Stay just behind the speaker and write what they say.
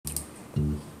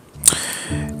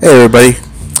Hey everybody,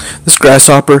 this is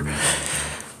Grasshopper.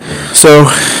 So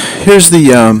here's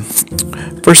the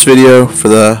first video for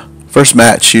the first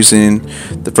match using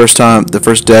the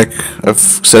first deck I've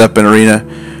set up in Arena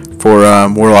for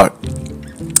Warlock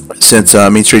since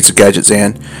Mean Streets of Gadgets.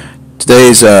 And today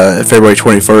is February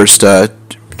 21st,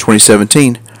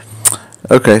 2017.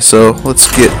 Okay, so let's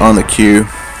get on the queue.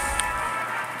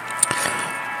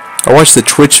 I watched the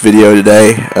Twitch video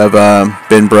today of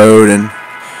Ben Brode and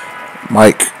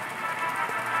Mike.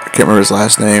 I can't remember his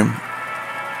last name.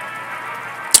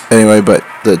 Anyway, but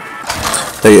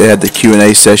they had the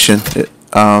Q&A session.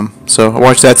 So I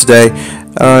watched that today.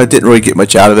 Didn't really get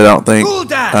much out of it, I don't think.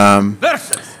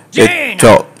 It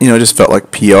felt, just felt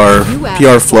like PR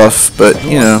fluff, but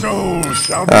that's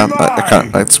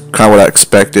kind of what I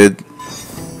expected.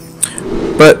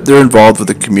 But they're involved with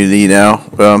the community now.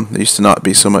 They used to not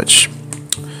be so much.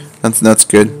 That's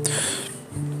good.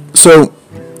 So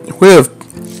we have,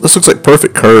 this looks like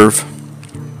perfect curve.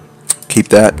 Keep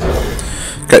that.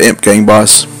 Got Imp Gang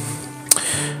Boss.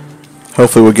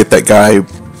 Hopefully we'll get that guy who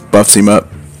buffs him up.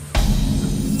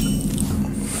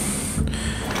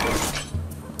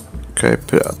 Okay,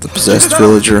 put out the Possessed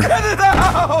Villager.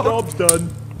 Job's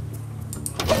done.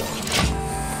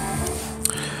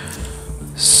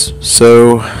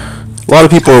 So, a lot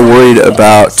of people are worried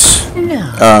about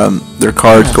their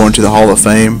cards going to the Hall of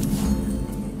Fame.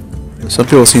 Some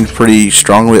people seem pretty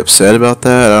strongly upset about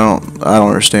that. I don't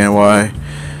understand why.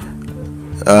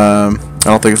 I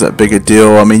don't think it's that big a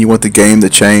deal. I mean, you want the game to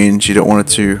change. You don't want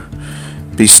it to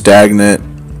be stagnant.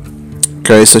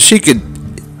 Okay, so he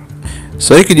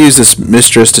could use this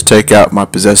Mistress to take out my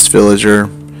Possessed Villager,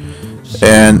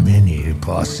 and Many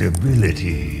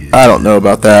possibilities. I don't know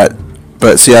about that.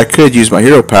 But see, I could use my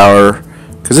hero power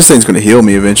because this thing's going to heal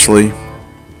me eventually.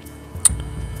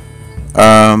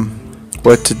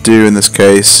 What to do in this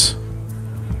case?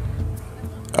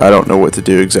 I don't know what to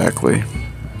do exactly.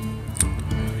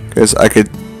 Because I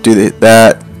could do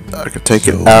that. I could take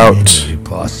it out. Many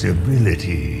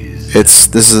possibilities. This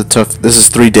is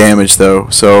 3 damage though,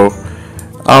 so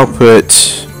I'll put.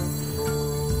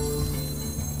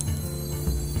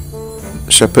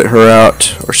 Should I put her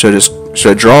out, or should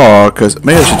I draw? Because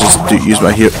maybe I should just use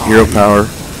my hero power.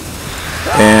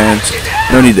 And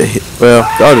no need to hit. Well,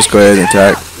 I'll just go ahead and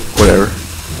attack. Whatever.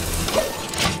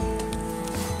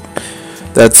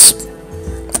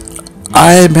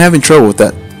 I'm having trouble with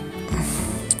that.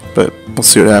 But we'll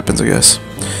see what happens, I guess.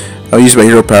 I'll use my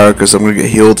hero power because I'm going to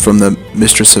get healed from the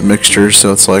Mistress of Mixtures.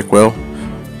 So it's like, well,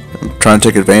 I'm trying to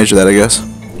take advantage of that, I guess.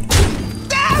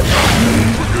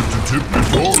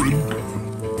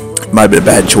 Might have been a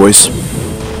bad choice.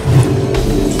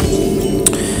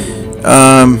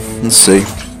 Let's see.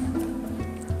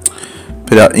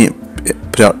 Put out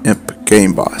Imp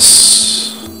Game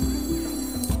Boss.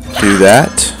 Do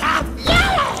that.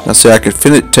 Now see, I could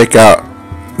take out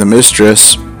the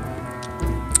Mistress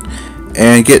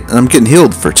and I'm getting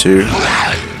healed for 2.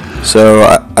 So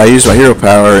I use my hero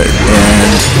power,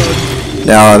 and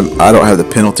now I don't have the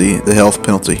penalty, the health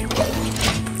penalty.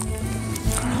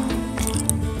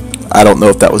 I don't know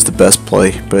if that was the best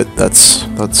play, but that's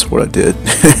what I did.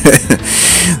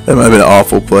 That might have been an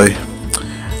awful play.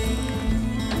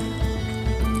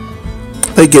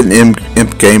 I think getting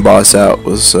Imp Game Boss out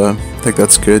was, I think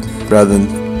that's good, rather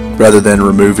than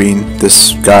removing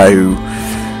this guy who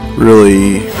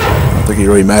really, I don't think he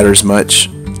really matters much.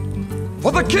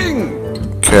 For the king.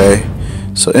 Okay,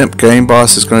 so Imp Game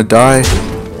Boss is gonna die.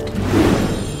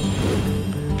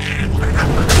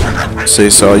 See,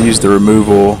 so I'll use the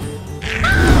removal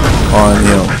on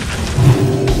him.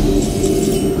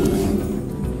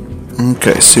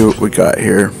 Okay, see what we got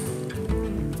here.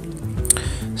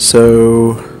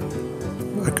 So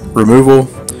removal,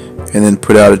 and then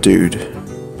put out a dude.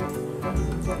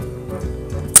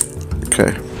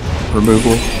 Okay,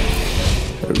 removal.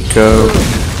 There we go.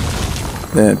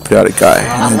 Then put out a guy,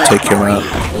 and then take him out,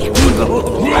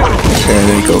 and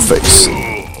then go face.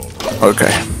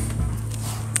 Okay.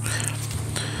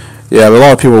 Yeah, but a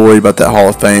lot of people are worried about that Hall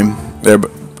of Fame. There are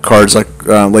cards like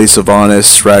Lace of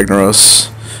Honest, Ragnaros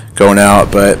going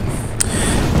out, but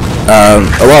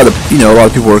a lot of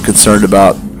people are concerned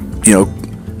about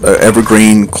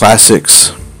evergreen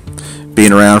classics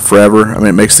being around forever. I mean,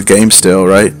 it makes the game still,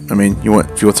 right? I mean, if you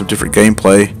want some different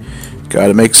gameplay, you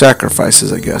gotta make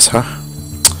sacrifices, I guess, huh?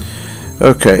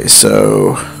 Okay,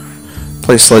 so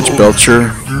play Sledge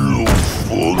Belcher,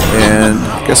 and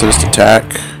I guess I'll just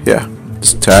attack. Yeah.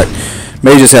 Just attack.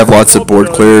 May just have lots of board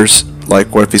clears.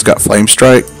 Like, what if he's got Flame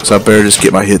Strike? So I better just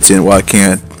get my hits in while I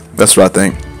can. That's what I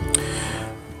think.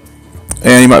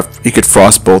 And he could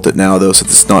Frostbolt it now though,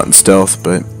 since it's not in stealth.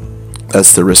 But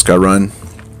that's the risk I run.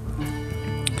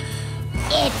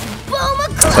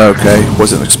 Okay,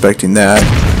 wasn't expecting that.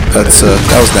 That was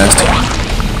nasty.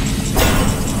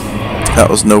 That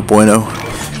was no bueno.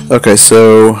 Okay,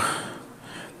 so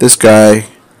this guy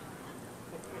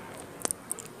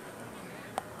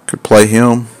could play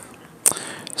him.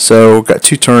 So got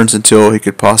 2 turns until he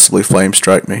could possibly flame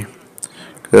strike me,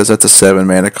 because that's a 7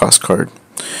 mana cost card.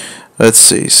 Let's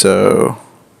see. So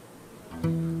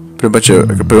put a bunch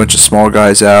of small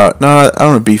guys out. No, I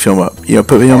don't want to beef him up. You know,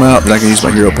 put him out, and I can use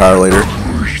my hero power later,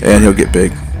 and he'll get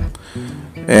big,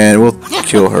 and we'll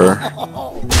kill her.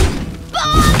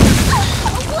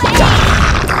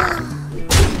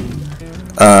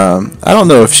 I don't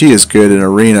know if she is good in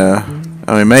arena.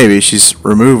 I mean, maybe she's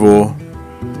removal.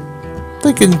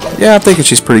 I'm thinking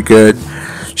she's pretty good.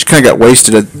 She kind of got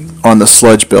wasted on the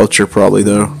sludge belcher, probably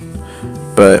though.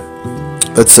 But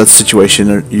that's the situation.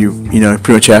 You know,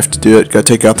 pretty much have to do it. Got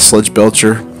to take out the sludge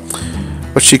belcher.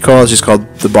 What's she called? She's called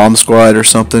the bomb squad or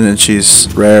something, and she's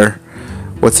rare.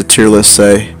 What's the tier list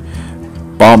say?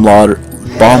 Bomb lobber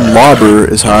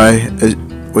is high.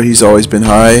 Well, he's always been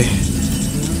high.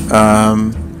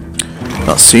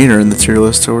 Not seeing her in the tier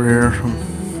list over here.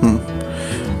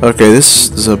 Okay, this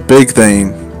is a big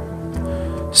thing.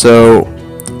 So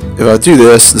if I do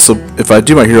this, if I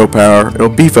do my hero power, it'll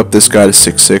beef up this guy to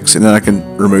 6/6, and then I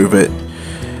can remove it.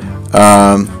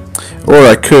 Or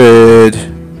I could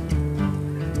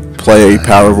play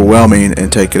power overwhelming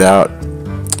and take it out.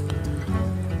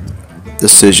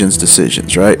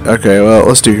 Decisions, right? Okay, well,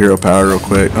 let's do hero power real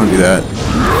quick. I'll do that.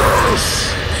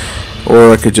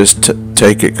 Or I could just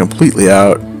take it completely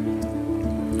out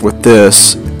with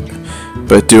this.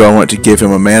 But do I want to give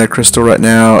him a mana crystal right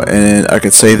now? And I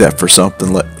could save that for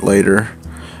something later.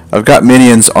 I've got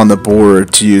minions on the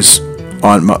board to use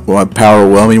on my power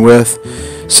overwhelming with.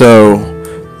 So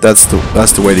that's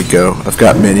the way to go. I've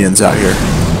got minions out here.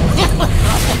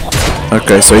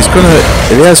 Okay, so he's gonna,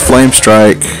 if he has flame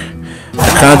strike, I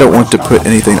kind of don't want to put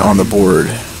anything on the board,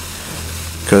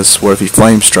 because what if he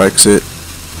flame strikes it?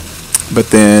 But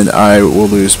then I will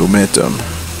lose momentum.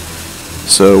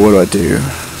 So what do?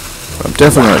 I'm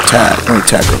definitely gonna attack. I'm gonna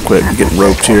attack real quick. I'm getting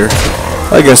roped here.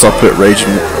 I guess I'll put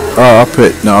raging. I'll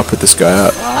put this guy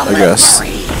out. I guess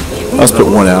I'll just put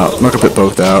one out. I'm not gonna put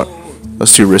both out.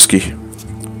 That's too risky.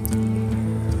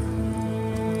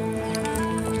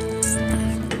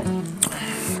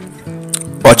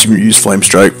 Watch him use flame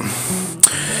strike.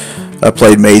 I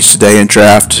played mage today in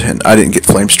draft, and I didn't get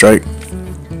flame strike.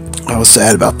 I was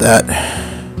sad about that.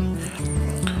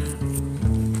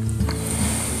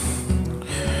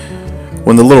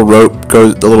 When the little rope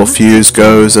goes, the little fuse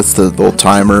goes, that's the little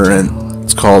timer, and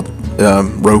it's called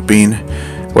roping.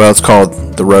 Well, it's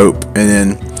called the rope. And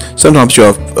then sometimes you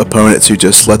have opponents who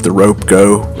just let the rope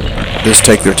go, just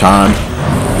take their time,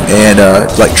 and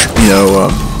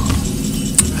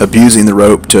abusing the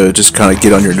rope to just kind of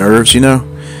get on your nerves, you know.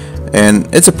 And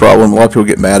it's a problem. A lot of people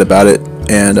get mad about it.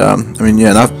 And I mean,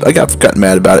 yeah, and I got gotten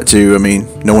mad about it too. I mean,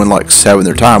 no one likes having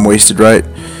their time wasted, right?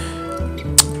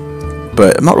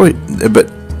 But I'm not really.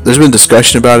 But there's been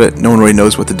discussion about it. No one really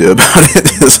knows what to do about it.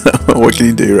 So what can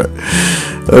you do, right?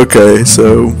 Okay,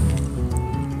 so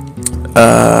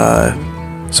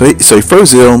so he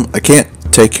froze him. I can't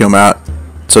take him out.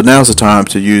 So now's the time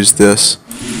to use this.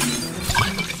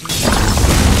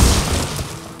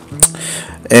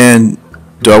 And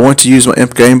do I want to use my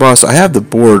Imp Game Boss? I have the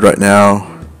board right now.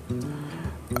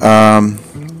 And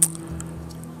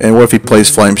what if he plays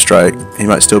Flame Strike? He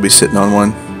might still be sitting on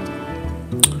one.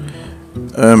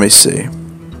 Let me see.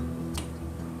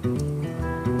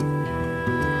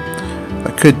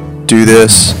 I could do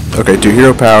this. Okay, do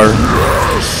hero power,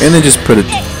 and then just put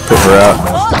her out.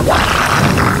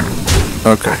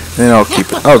 Okay, then I'll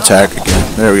keep it. I'll attack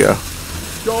again. There we go.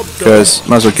 Because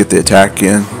might as well get the attack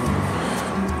in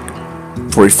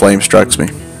before he flame strikes me.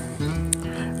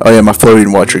 Oh yeah, my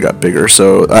floating watcher got bigger,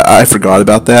 so I forgot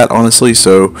about that, honestly.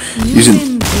 So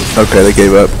using, okay, they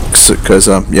gave up because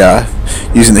yeah,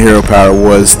 using the hero power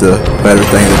was the better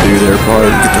thing to do there. Probably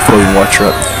get the floating watcher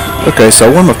up. Okay, so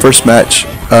I won my first match.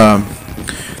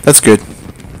 That's good.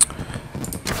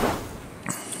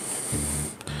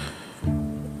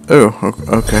 Oh,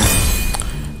 okay.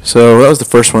 So that was the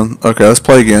first one. Okay, let's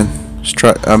play again. Just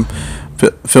try. I'm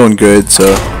feeling good,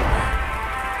 so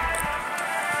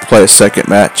play a second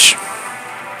match.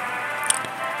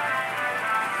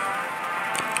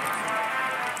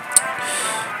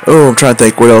 Oh, I'm trying to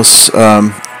think what else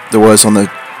there was on the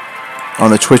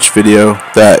Twitch video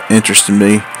that interested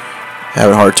me.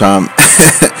 Having a hard time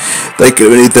thinking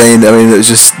of anything. I mean, it was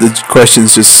just the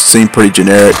questions just seemed pretty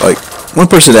generic. Like one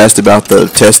person asked about the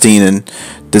testing and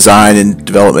design and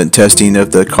development and testing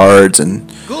of the cards,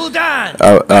 and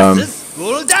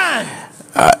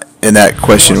and that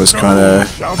question was kind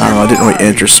of, I don't know, it didn't really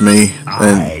interest me,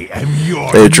 and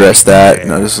they addressed that,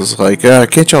 and I just was like,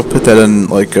 can't y'all put that in,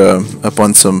 like, up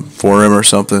on some forum or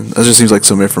something? That just seems like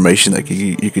some information that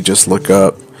you could just look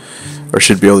up, or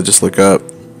should be able to just look up.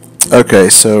 Okay,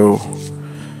 so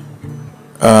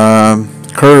I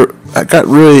got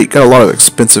a lot of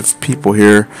expensive people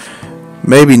here.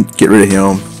 Maybe get rid of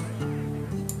him.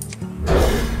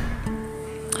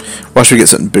 Why should we get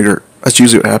something bigger? That's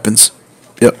usually what happens.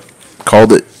 Yep,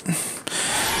 called it.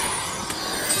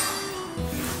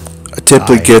 I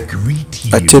typically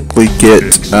get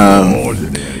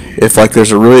if like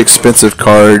there's a really expensive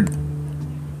card,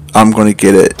 I'm gonna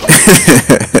get it.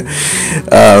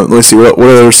 Let's see, what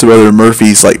are some other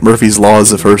Murphy's, like Murphy's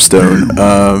Laws of Hearthstone?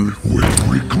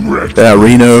 Yeah,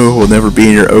 Reno will never be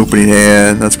in your opening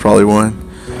hand. That's probably one.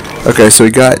 Okay, so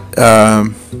we got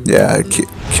yeah,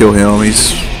 kill him.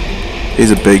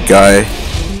 He's a big guy.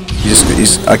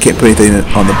 I can't put anything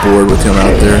on the board with him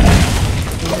out there.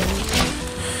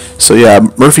 So yeah,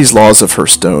 Murphy's Laws of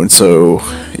Hearthstone. So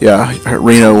yeah,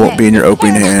 Reno won't be in your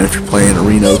opening hand if you're playing a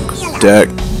Reno deck.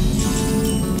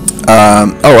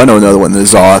 Oh, I know another one, the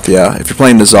Zoth. Yeah, if you're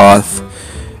playing the Zoth,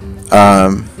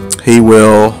 he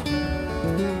will.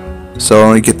 So I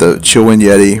want to get the Chillwind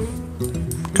Yeti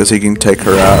because he can take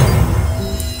her out.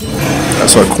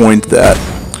 So I coined that.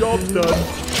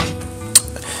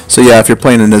 So yeah, if you're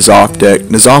playing a N'Zoth deck,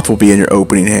 N'Zoth will be in your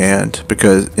opening hand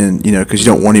because you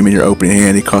don't want him in your opening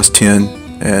hand. He costs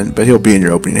 10, but he'll be in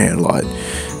your opening hand a lot.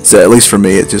 So at least for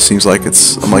me, it just seems like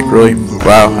I'm like, really?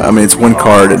 Wow. I mean, it's one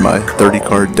card in my 30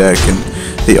 card deck, and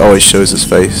he always shows his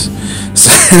face.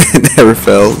 So it never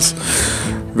fails.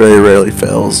 Very rarely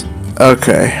fails.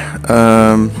 Okay.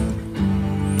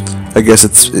 I guess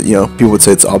it's, people would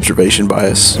say it's observation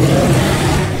bias.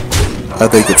 I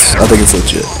think it's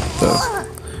legit though.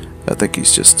 I think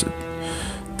he's just I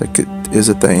think it is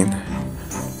a thing.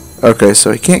 Okay,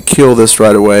 so he can't kill this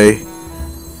right away.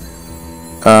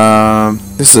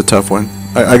 This is a tough one.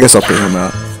 I guess I'll put him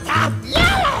out.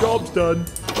 Job's done.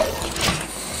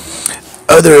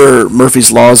 Other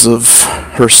Murphy's Laws of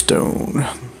Hearthstone.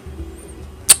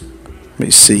 Let me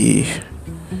see.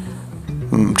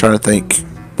 I'm trying to think.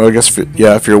 Well, I guess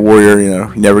if you're a warrior,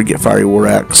 you never get Fiery War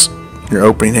Axe in your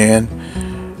opening hand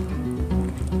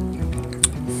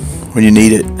when you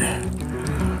need it.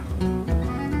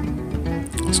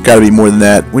 It's got to be more than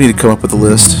that. We need to come up with a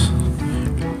list.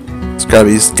 It's got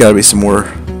to be some more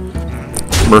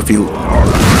Murphy's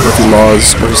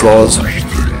Laws.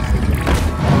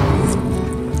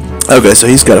 Okay, so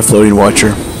he's got a floating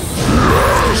watcher.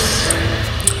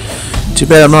 Too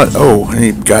bad I'm not. Oh, and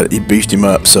he beefed him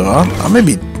up. So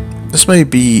this may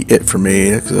be it for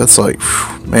me. That's like,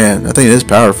 man, I think it is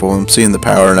powerful. I'm seeing the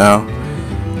power now.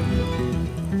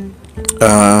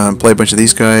 Play a bunch of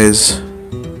these guys.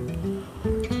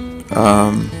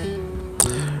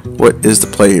 What is the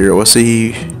play here? What's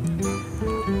he?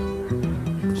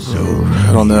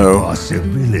 I don't know.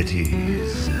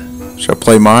 Possibilities. Should I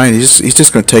play mine? He's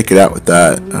just going to take it out with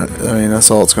that. I mean, that's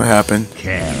all that's going to happen.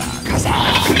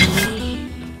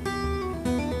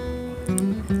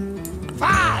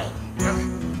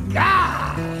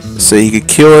 So you could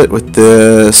kill it with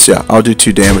this. Yeah, I'll do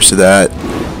 2 damage to that.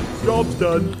 Job's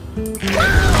done.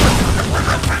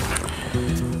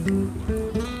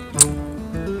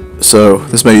 So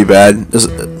this may be bad. This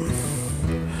is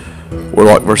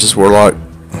Warlock versus Warlock.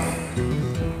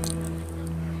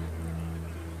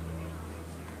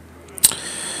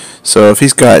 So if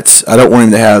he's got, I don't want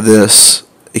him to have this.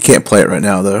 He can't play it right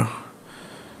now though.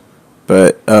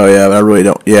 But oh yeah, but I really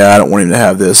don't. Yeah, I don't want him to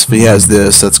have this. If he has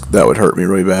this, that would hurt me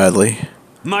really badly.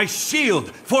 My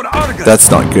shield for Argus.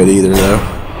 That's not good either though.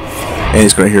 And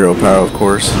he's going to hero power, of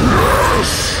course.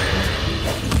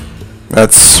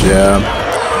 That's, yeah.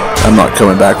 I'm not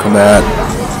coming back from that.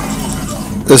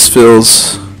 This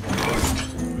feels,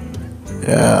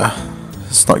 yeah,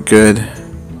 it's not good.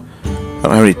 I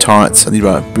don't have any taunts. I need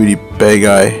my booty bay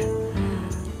guy.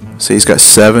 See, he's got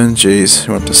 7. Jeez,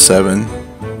 he went up to 7.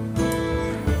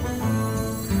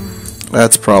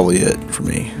 That's probably it for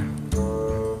me.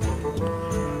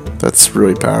 That's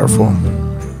really powerful.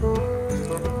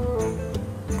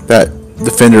 That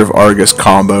Defender of Argus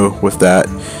combo with that.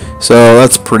 So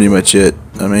that's pretty much it.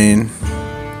 I mean,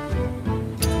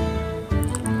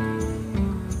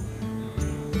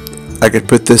 I could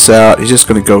put this out. He's just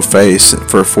going to go face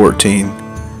for a 14. I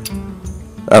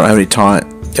don't have any taunt.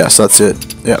 Yes, that's it.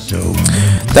 Yep.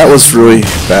 That was really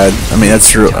bad. I mean,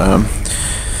 that's your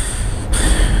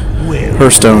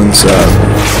Hearthstone's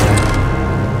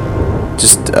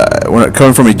just when it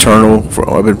coming from Eternal,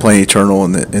 I've been playing Eternal,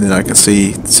 and then I can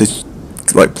see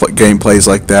gameplays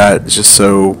like that. It's just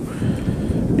so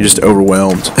you're just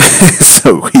overwhelmed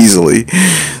so easily.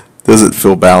 Doesn't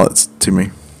feel balanced to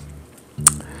me.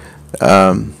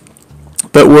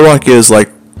 But Warlock is like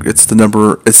it's the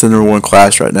number one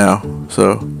class right now.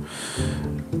 So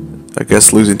I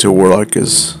guess losing to a Warlock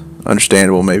is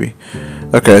understandable, maybe.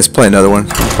 Okay, let's play another one.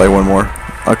 Play one more.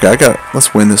 Okay,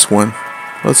 let's win this one.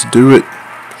 Let's do it.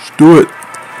 Let's do it.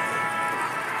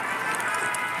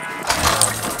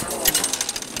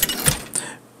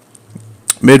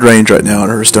 Mid-range right now on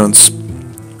Hearthstone's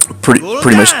pretty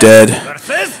much dead.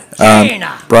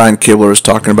 Brian Kibler was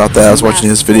talking about that. I was watching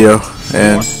his video,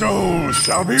 and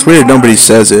it's weird nobody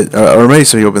says it, or maybe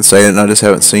some people have been saying it and I just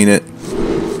haven't seen it.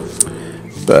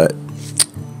 But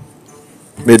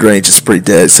mid-range is pretty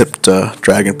dead, except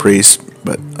Dragon Priest.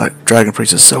 But Dragon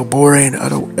Priest is so boring, I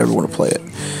don't ever want to play it.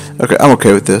 Okay, I'm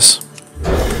okay with this.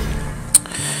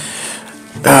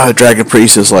 Dragon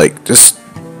Priest is like, just,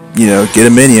 you know, get a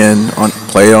minion,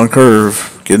 play it on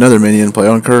curve. Get another minion, play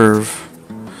on curve.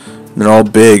 And they're all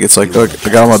big. It's like, look,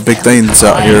 I got all my big things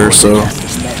out here, so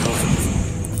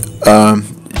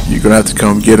you're going to have to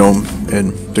come get them,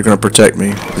 and they're going to protect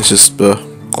me. It's just,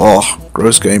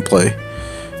 gross gameplay.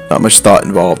 Not much thought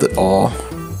involved at all.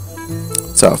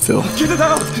 That's how I feel. Get it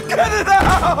out! Get it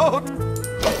out!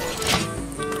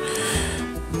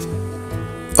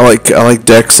 I like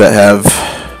decks that have,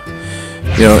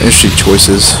 you know, interesting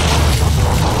choices.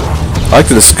 I like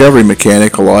the discovery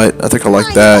mechanic a lot. I think I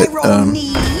like that.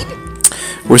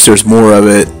 Wish there's more of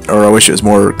it, or I wish it was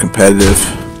more competitive.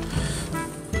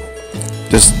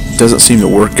 Just doesn't seem to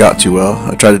work out too well.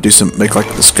 I tried to make like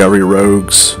discovery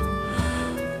rogues.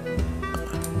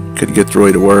 Couldn't get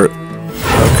really to work.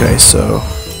 Okay, so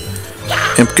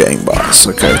Imp Gang boss.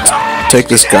 Okay, take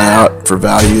this guy out for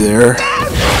value there.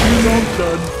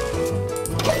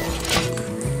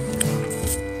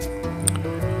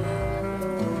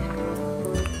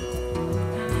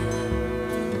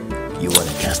 You want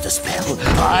to cast a spell?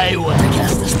 I want to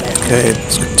cast a spell. Okay,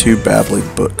 let's get 2 babbling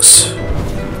books.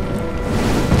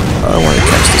 I want to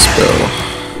cast a spell.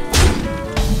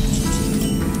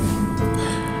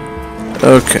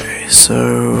 Okay, so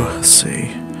let's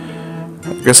see.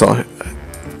 I guess I'll hit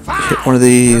one of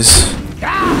these.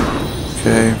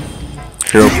 Okay,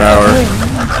 hero power.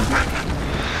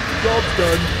 Job's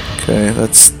done. Okay,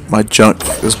 that's my junk.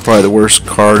 This is probably the worst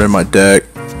card in my deck.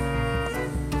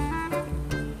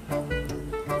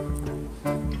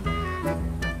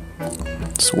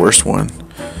 It's the worst one.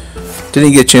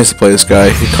 Didn't get a chance to play this guy.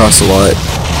 He costs a lot.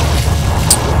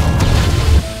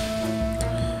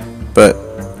 But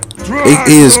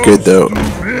he is good though.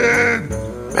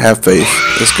 Have faith.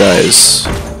 This guy is.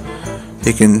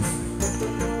 He can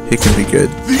be good.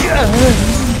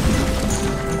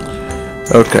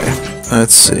 Okay.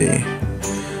 Let's see.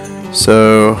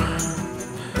 So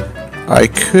I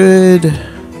could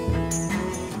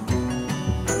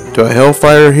do a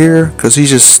Hellfire here because he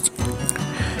gets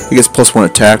 +1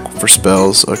 attack for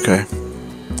spells. Okay.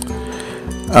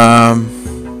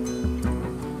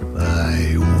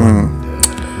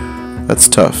 That's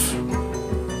tough.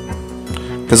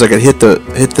 Because I could hit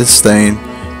this thing.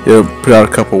 It'll put out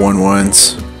a couple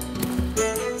 1/1s.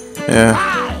 Yeah.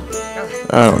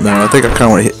 I don't know. I think I kind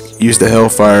of want to use the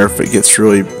Hellfire if it gets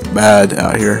really bad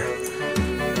out here.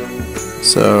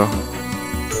 So.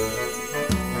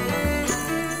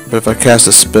 But if I cast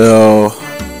a spell.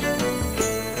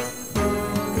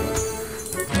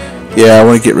 Yeah, I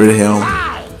want to get rid of him.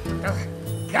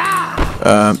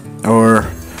 Or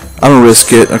I'm gonna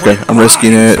risk it. Okay, I'm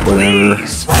risking it. Whatever.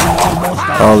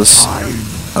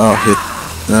 I'll hit.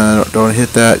 No, don't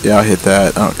hit that. Yeah, I'll hit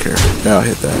that. I don't care. Yeah, I'll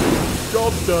hit that.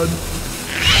 Job's done.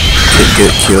 Get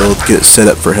it killed. Get it set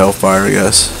up for Hellfire, I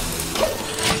guess.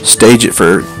 Stage it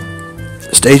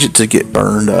to get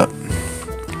burned up.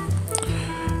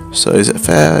 So he's at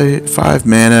 5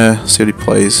 mana. See what he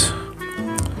plays.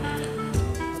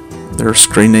 Their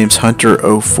screen name's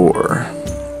Hunter04.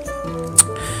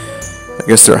 I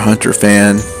guess they're a Hunter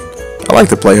fan. I like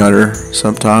to play Hunter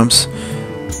sometimes.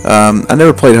 I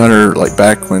never played Hunter like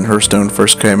back when Hearthstone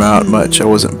first came out much. I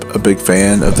wasn't a big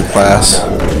fan of the class.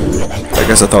 I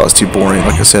guess I thought it was too boring.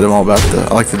 Like I said, I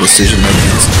like the decision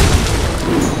makings.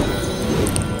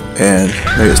 And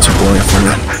maybe it's too boring for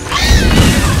me.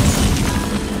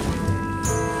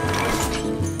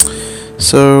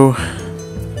 So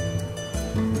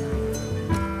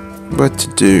what to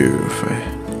do? If I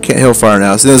can't Hellfire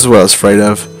now. So this is what I was afraid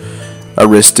of. I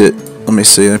risked it. Let me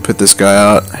see. Let me put this guy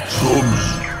out.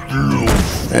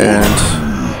 And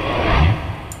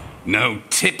no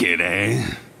ticket,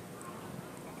 eh?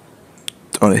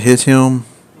 I want to hit him.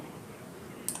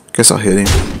 Guess I'll hit him.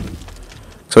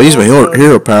 So I use my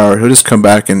hero power. He'll just come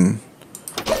back and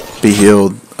be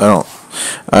healed. I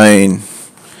mean,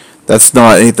 that's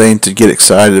not anything to get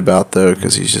excited about though,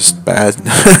 because he's just bad.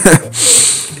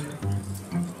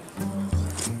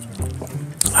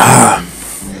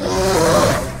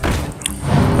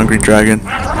 Hungry dragon.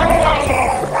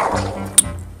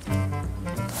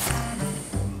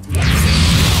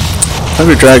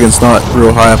 Hungry dragon's not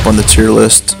real high up on the tier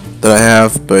list that I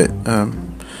have, but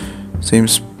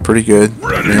seems pretty good.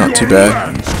 I mean, not too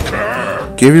bad.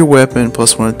 Give your weapon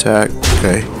 +1 attack.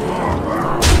 Okay.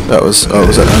 That was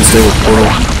was that unstable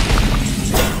portal?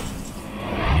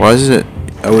 Why is it?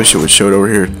 I wish it would show it over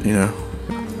here. You know.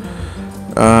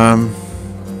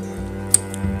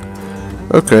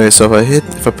 Okay, so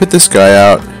if I put this guy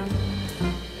out,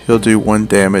 he'll do 1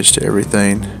 damage to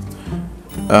everything.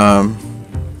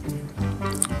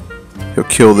 He'll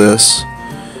kill this.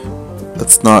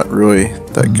 That's not really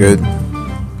that good.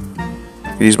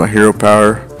 I can use my hero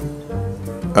power.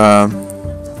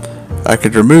 I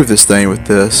could remove this thing with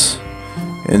this,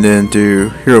 and then do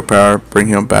hero power, bring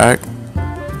him back.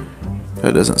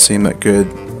 That doesn't seem that good.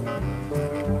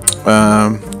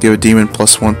 Give a demon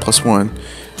 +1/+1,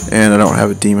 and I don't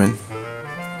have a demon.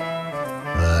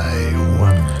 I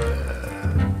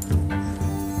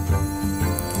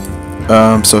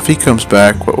wonder. So if he comes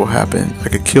back, what will happen? I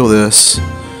could kill this,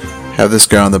 have this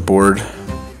guy on the board.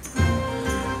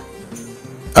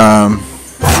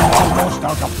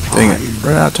 Dang it,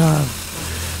 ran out of time.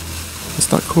 That's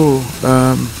not cool.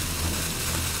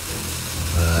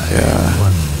 Yeah.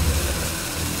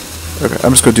 Okay,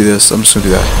 I'm just gonna do this. I'm just gonna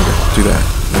do that. Okay, do that.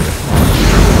 Okay.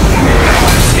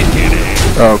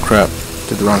 Oh crap,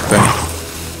 did the wrong thing.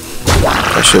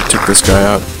 I should have took this guy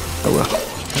out. Oh well.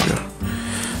 There we go.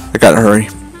 I gotta hurry.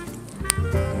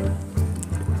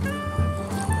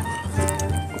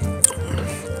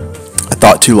 I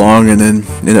thought too long and then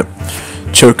ended up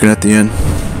choking at the end.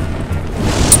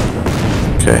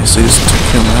 Okay, so you just took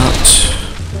him out.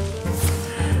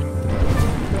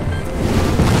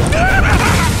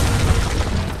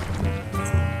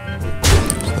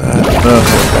 Oh,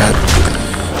 bad.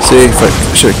 See, if I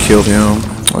should have killed him.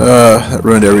 That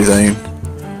ruined everything.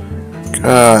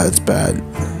 God, that's bad.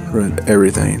 Ruined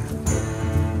everything.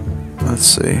 Let's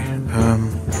see.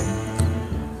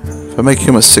 If I make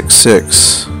him a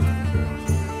 6/6,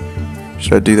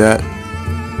 should I do that?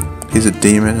 He's a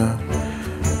demon.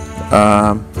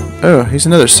 Oh, he's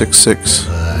another 6/6.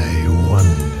 I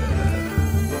wonder.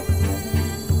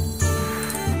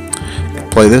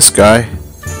 Play this guy.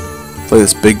 Play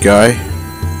this big guy.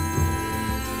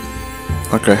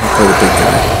 Okay, I'll play the big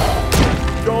guy.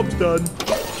 Job's done.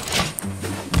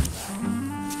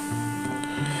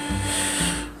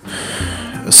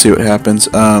 Let's see what happens.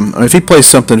 I mean, if he plays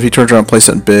something, if he turns around and plays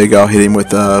something big, I'll hit him with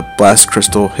blast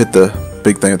crystal. Hit the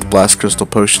big thing with the blast crystal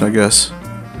potion, I guess.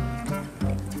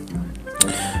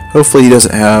 Hopefully he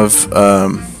doesn't have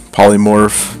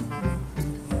polymorph.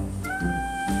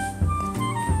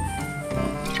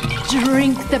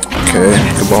 Drink the power. Okay,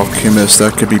 Cabal Chemist,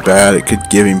 that could be bad. It could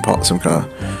give him some kind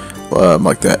of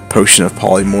like that potion of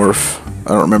polymorph. I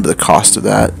don't remember the cost of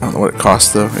that. I don't know what it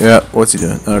costs though. Yeah, what's he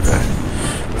doing? Okay.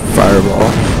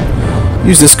 Fireball.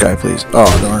 Use this guy, please. Oh,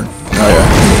 darn. Oh, yeah.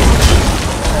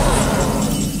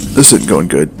 This isn't going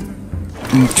good.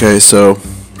 Okay, so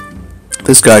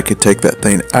this guy could take that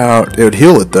thing out. It would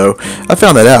heal it, though. I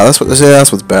found that out.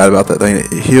 That's what's bad about that thing.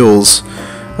 It heals.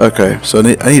 Okay, so I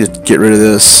need to get rid of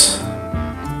this.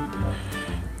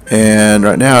 And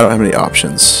right now, I don't have any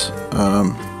options.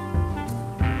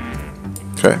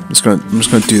 Okay, I'm just gonna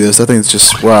do this. That thing's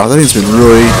just wow. That thing's been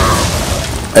really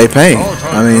a pain.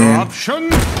 I mean,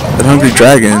 that hungry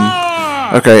dragon.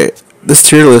 Okay, this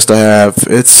tier list I have,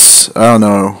 it's I don't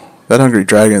know. That hungry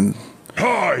dragon.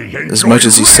 As much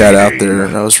as he sat out there,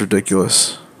 that was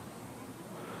ridiculous.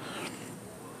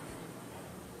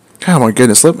 Oh my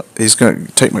goodness! He's gonna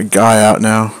take my guy out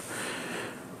now.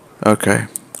 Okay,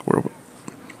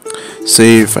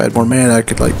 see if I had more mana, I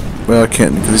could like. Well, I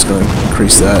can't because he's gonna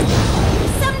increase that.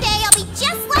 Someday I'll be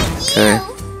just like you. Okay.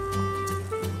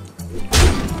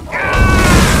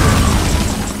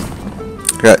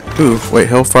 Got wait,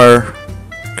 Hellfire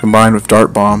combined with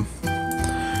Dart Bomb.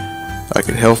 I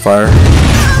could Hellfire,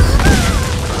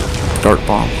 Dart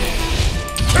Bomb,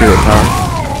 Hero Power.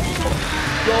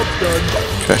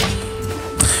 Okay.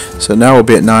 So now we'll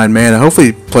be at 9 mana. Hopefully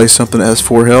he plays something that has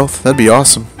 4 health. That'd be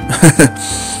awesome.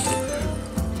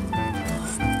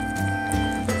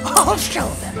 I'll show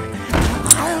them.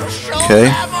 I'll show Okay.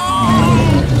 them all.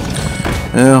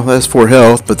 Well, that's 4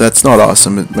 health, but that's not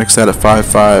awesome. It makes that a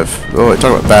 5/5. Oh,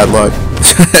 talk about bad luck.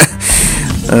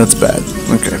 That's bad.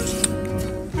 Okay.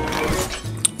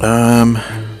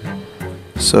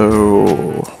 So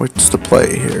what's the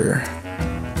play here?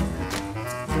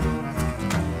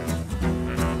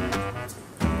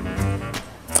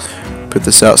 Put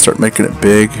this out, start making it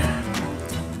big.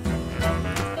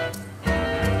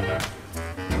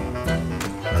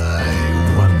 I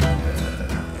wonder.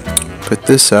 Put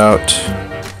this out.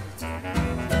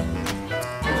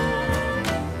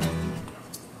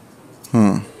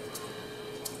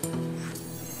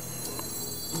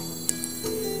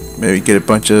 Maybe get a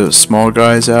bunch of small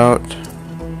guys out.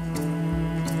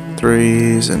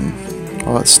 3s and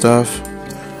all that stuff.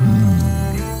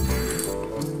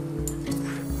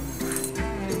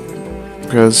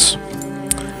 Because,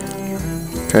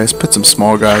 okay, let's put some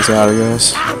small guys out, I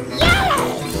guess.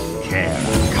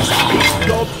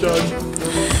 Job done.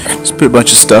 Let's put a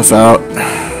bunch of stuff out.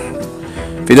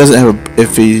 If he doesn't have a,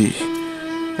 if he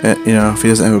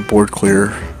doesn't have a board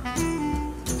clear.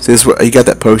 See, this, you got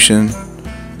that potion.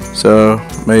 So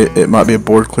it might be a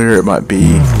board clear, it might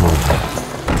be,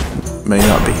 may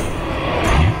not be.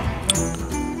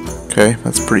 Okay,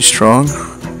 that's pretty strong.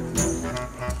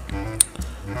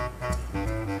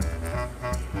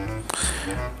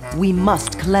 We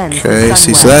must cleanse. Okay,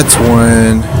 see, so that's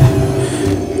one.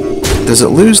 Does it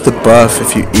lose the buff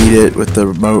if you eat it with the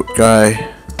remote guy?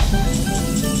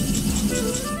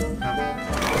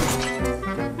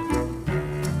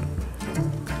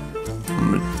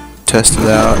 Test it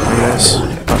out, I guess.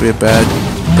 Might be a bad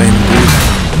thing to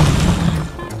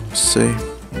do. Let's see.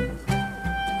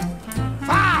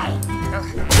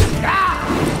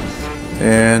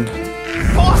 And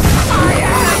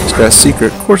he's got a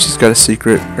secret. Of course he's got a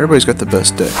secret. Everybody's got the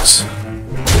best decks.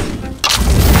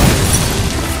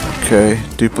 Okay,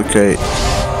 duplicate.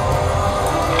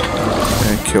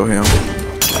 And kill him.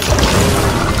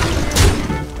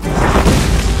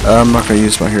 I'm not gonna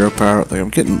use my hero power. I think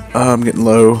I'm getting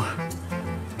low.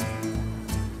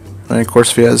 And of course,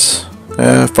 if he has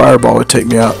fireball, would take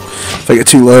me out. If I get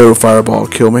too low, fireball will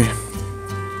kill me.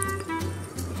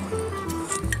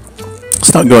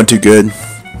 It's not going too good.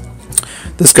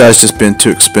 This guy's just been too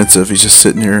expensive. He's just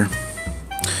sitting here.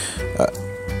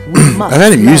 I've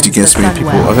had him used against me.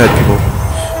 I've had people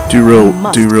do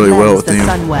really well with him.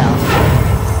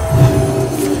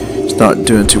 It's not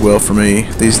doing too well for me.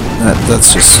 That's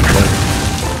just like,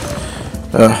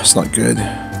 it's not good.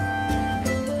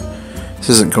 This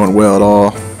isn't going well at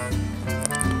all.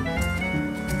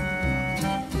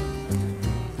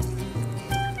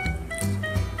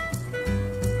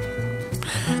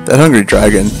 That hungry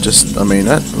dragon just, I mean,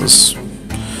 that was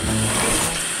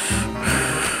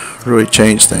really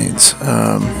changed things.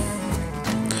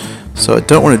 So I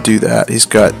don't want to do that. He's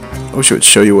got, I wish it would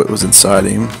show you what was inside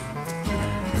him.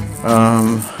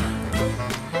 I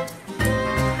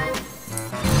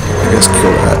guess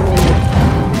kill that.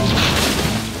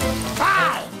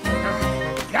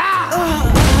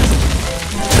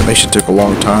 Animation took a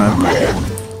long time.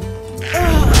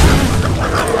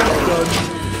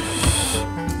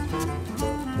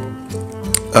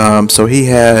 So he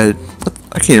had,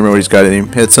 I can't remember what he's got in him.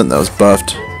 He had something that was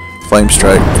buffed. Flame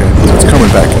Strike. Okay, so it's coming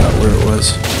back out where it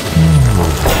was.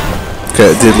 Okay,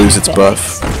 it did lose its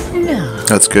buff. No,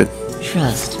 That's good.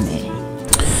 trust me.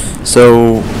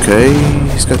 So, okay,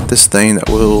 he's got this thing that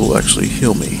will actually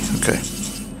heal me. Okay.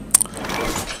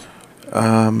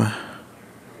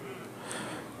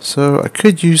 So I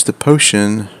could use the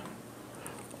potion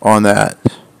on that.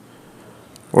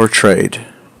 Or trade.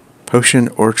 Potion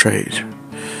or trade.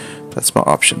 That's my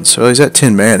option. So he's at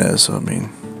 10 mana, so I mean,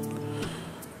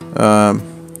 I'm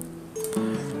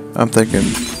thinking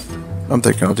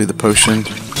I'll do the potion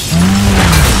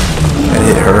and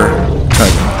hit her,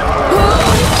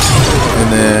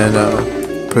 and then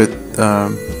put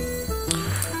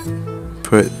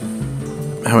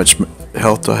how much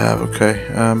health do I have? Okay,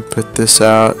 put this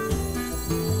out.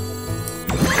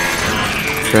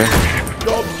 Okay,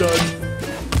 Job done.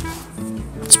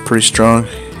 it's pretty strong.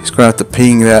 He's gonna have to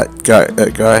ping that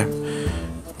guy.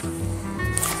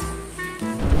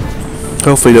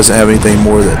 Hopefully he doesn't have anything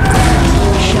more that.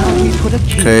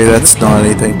 Okay, that's not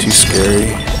anything too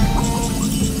scary.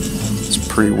 It's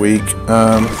pretty weak.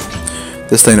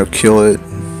 This thing will kill it.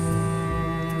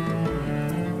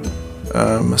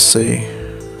 Let's see.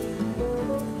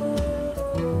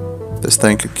 This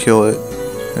thing could kill it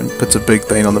and puts a big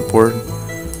thing on the board.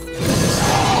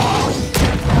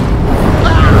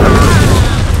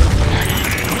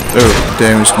 Oh,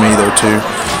 damaged me though too.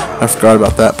 I forgot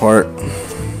about that part.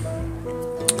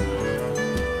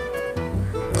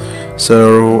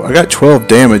 So I got 12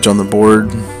 damage on the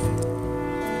board.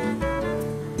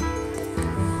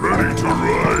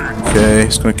 Okay,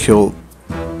 he's gonna kill.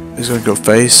 He's gonna go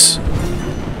face.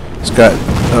 He's got.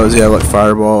 Oh, does he have like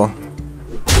fireball?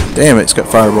 Damn it, it's got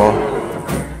fireball.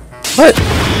 What?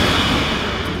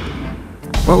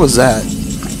 What was that?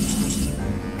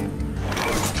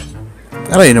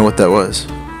 I don't even know what that was.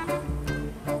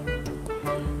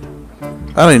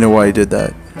 I don't even know why he did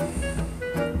that.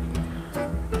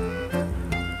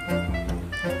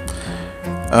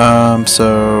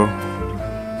 So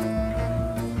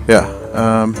yeah,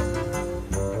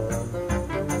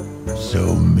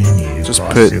 So many.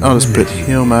 I'll just put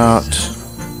him out.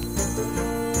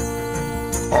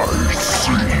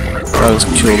 I'll just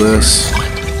kill this.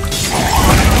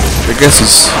 I guess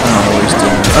he's, I don't know what he's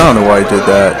doing. I don't know why he did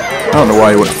that. I don't know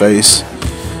why he went face.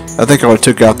 I think I would have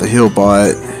took out the heal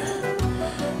bot.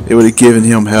 It would have given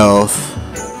him health.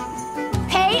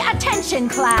 Pay attention,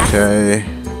 class. Okay.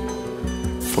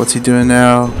 What's he doing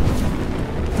now?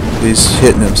 He's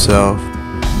hitting himself.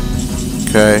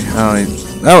 Okay.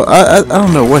 I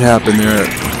don't know what happened there.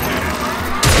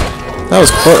 That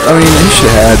was close. I mean, he should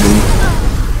have had me.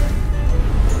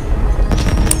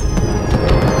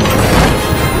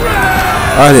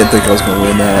 I didn't think I was going to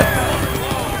win that.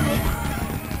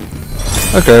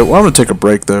 Okay, well, I'm going to take a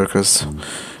break, though, because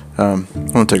I'm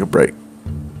going to take a break.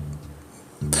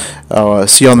 I'll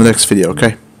see you on the next video,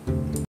 okay?